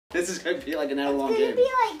This is going to be like an hour-long game. It's going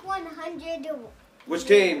to be like 100 to... Which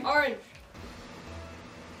team? Orange.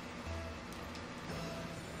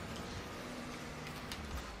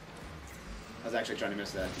 I was actually trying to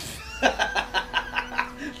miss that.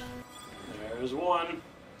 There's one.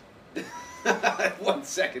 1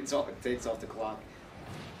 second's all it takes off the clock.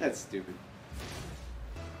 That's stupid.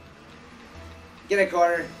 Get it,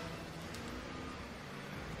 Carter.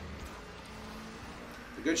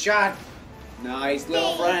 Good shot. Nice,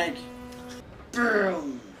 little Frank.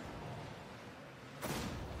 Boom.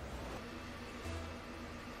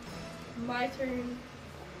 My turn.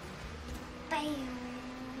 Bam.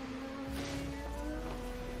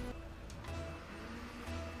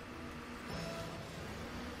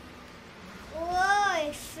 Whoa,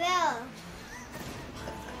 it fell.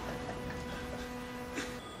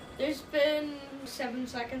 There's been 7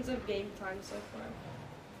 seconds of game time so far.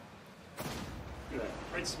 Look at that.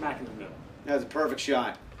 Right smack in the middle. That was a perfect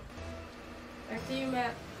shot. Back to you,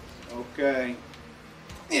 Matt. Okay.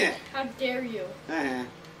 Yeah. How dare you?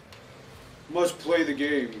 Must play the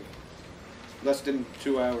game. Less than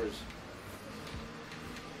 2 hours.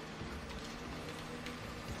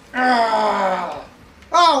 Ah!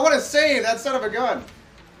 Oh, what a save! That son of a gun.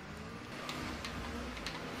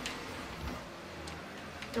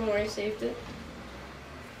 Don't worry, saved it.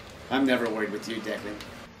 I'm never worried with you, Declan.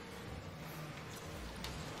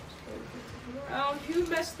 Who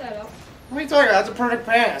messed that up? What are you talking about? That's a perfect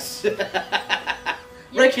pass.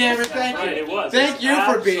 Right, Cameron, thank Right, you. it was. Thank you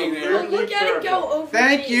for being there. Absolutely Look at it go over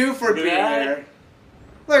Thank me. you for Look being at that. there.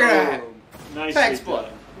 Look at that. Boom. Nicely Textbook.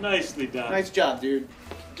 done. Nicely done. Nice job, dude.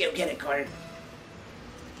 Get it, Carter.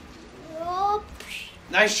 Whoop.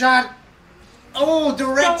 Nice shot. Oh,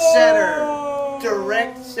 direct Goal! center.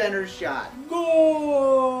 Direct center shot.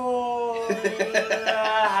 Goal! Look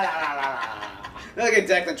at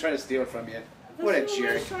Declan trying to steal it from you. What a That's what I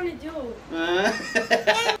jerk. was trying to do.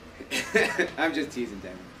 I'm just teasing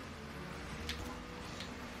Declan.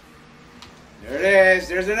 There it is.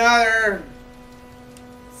 There's another.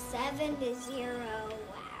 7-0.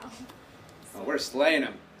 Wow. Oh, we're slaying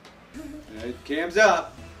him. Cam's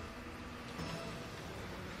up.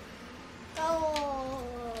 Oh.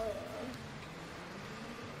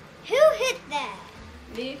 Who hit that?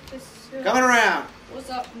 Me? Coming around. What's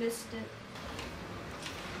up, missed it?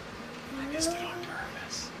 I missed it on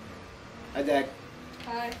purpose. Hi, Deck.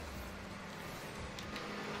 Hi.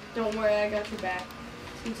 Don't worry, I got your back.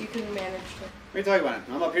 Since you couldn't manage to. What are you talking about?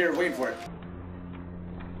 I'm up here waiting for it.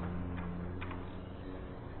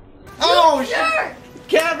 Oh, Sure!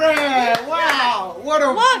 Cameron! Wow! What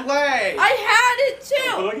a Look, play! I had it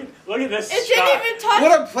too! Look at this It shot. didn't even touch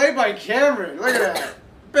What a play by Cameron! Look at that!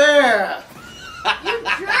 Bam! you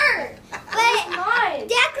jerk! But Mine!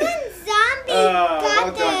 DeklanZombie well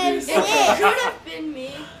got done, the dude. It assist. should have been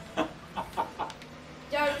me.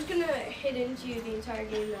 Dad, I was gonna hit into you the entire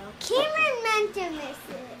game now. Cameron meant to miss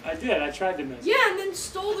it. I did. I tried to miss. Yeah, and then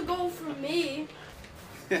stole the goal from me.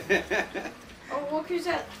 Oh, look who's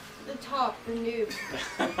at the top, the noob.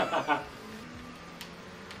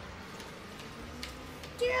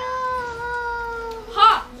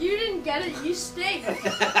 Ha! You didn't get it, you stink.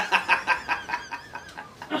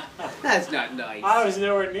 That's not nice. I was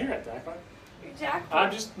nowhere near it, Declan. Exactly.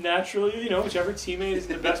 I'm just naturally, whichever teammate is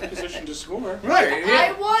in the best position to score. Right, I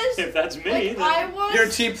yeah. was. If that's me, Like, then I was. You're a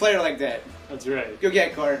team player like that. that's right. Go get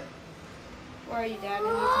it, Carter. Where are you, Dad?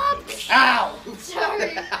 Ow!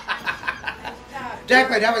 Sorry.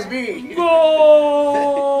 Declan, that was me. Goal!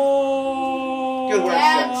 Good work,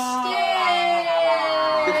 Dad son.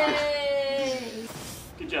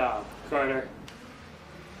 stinks. Good job, Carter.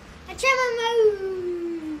 I tried my move.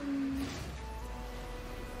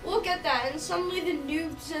 Look at that, and suddenly the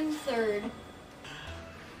noob's in third.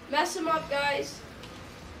 Mess him up, guys.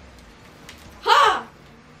 Ha!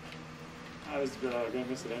 I was gonna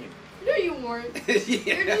miss it anyway. No, you weren't.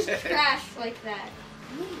 Yeah. You're just trash like that.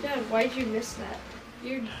 Dad, why'd you miss that?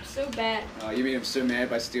 You're so bad. Oh, you made him so mad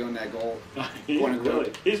by stealing that goal.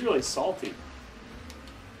 He's really salty.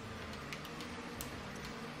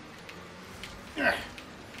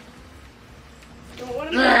 Don't want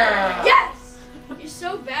to. Yes! You're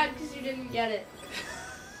so bad because you didn't get it.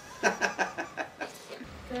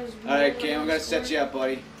 Alright, Cam, I'm gonna set you up,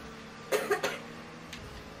 buddy.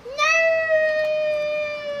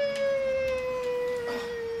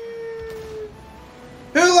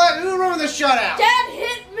 Who run the shutout? Dad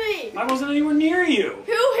hit me! I wasn't anywhere near you.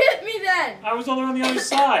 Who hit me then? I was over on the other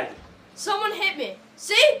side. Someone hit me.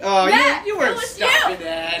 See? Oh, Matt, you it weren't was stopping you.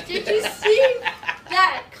 that. Did you see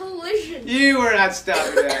that collision? You were not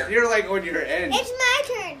stopping that. You're like on your end. It's my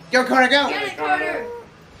turn. Go, Carter, go. Get it, Carter.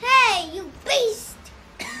 Hey, you beast.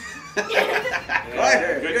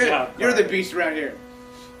 Carter, good job, you're the Carter. beast around here.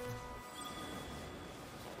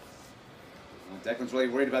 Well, Declan's really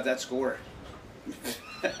worried about that score.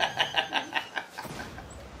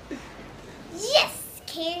 Yes,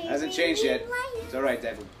 Carrie. Hasn't changed yet. It's all right,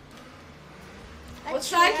 Declan. What's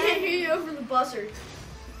that? I can't hear you over the buzzer.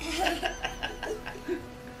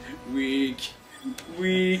 Weak.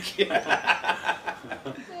 Weak.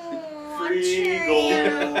 Free goal.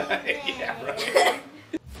 Yeah, right.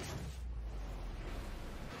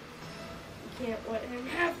 Can't let him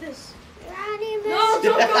have this. Ronnie, No,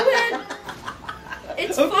 don't go in.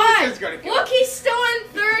 It's Of course fine. it's gonna go. Look, he's still in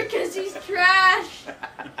third because he's trash.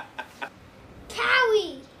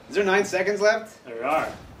 Cowie. Is there 9 seconds left? There we are.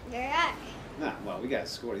 There are. Nah, well, we gotta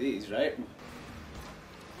score these, right?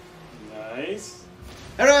 Nice.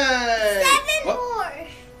 Hooray! 7 Whoa. more.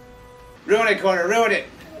 Ruin it, Carter, ruin it!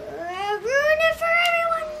 Ruin it for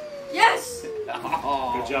everyone. Yes.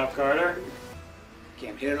 Oh. Good job, Carter.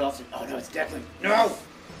 Can't hit it off the... Oh, no, it's Declan. No!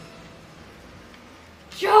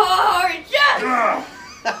 Charge. Yes.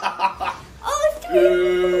 Oh, 3.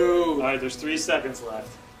 Ooh. All right, there's 3 seconds left.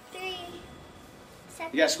 3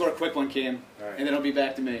 seconds. You gotta score a quick one, Cam. All right. And then it'll be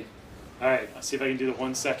back to me. All right, I'll see if I can do the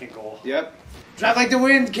 1 second goal. Yep. Drive like the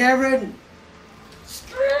wind, Cameron!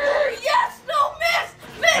 Yes. No. Miss.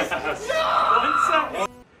 No. 1 second.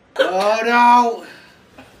 Oh, no!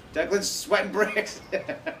 Declan's sweating bricks.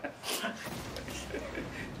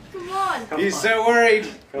 Come on. He's so worried.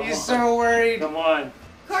 Come He's on. so worried. Come on.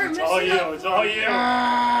 Carter, It's miss all it you. up. It's all you.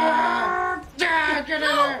 Ah, get in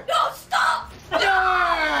No. there. No. Stop.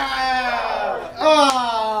 Ah!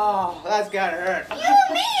 Oh, that's gotta hurt. You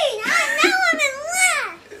mean? Now I'm in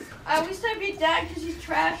last. At least I beat Dad because he's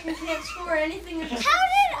trash and can't score anything. How did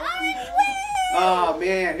Orange win? Oh,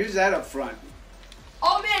 man. Who's that up front?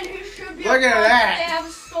 Oh man, who should be? Look up at front, that. They have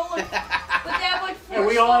stolen, but they have like 4. And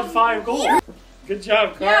we all had stolen 5 goals. goals. Good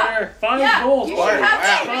job, Carter. 5 Yeah, goals. you Carter, should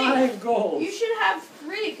have wow. 3. 5 goals. You should have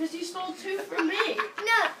 3 because you stole 2 from me. No,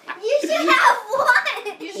 you should have 1.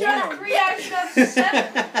 You should have 3. I should have 7.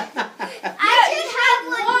 I should have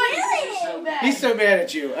 1 You're million. so bad. He's so mad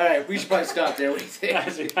at you. All right, we should probably stop there. What do you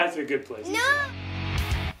think? That's a good place. No.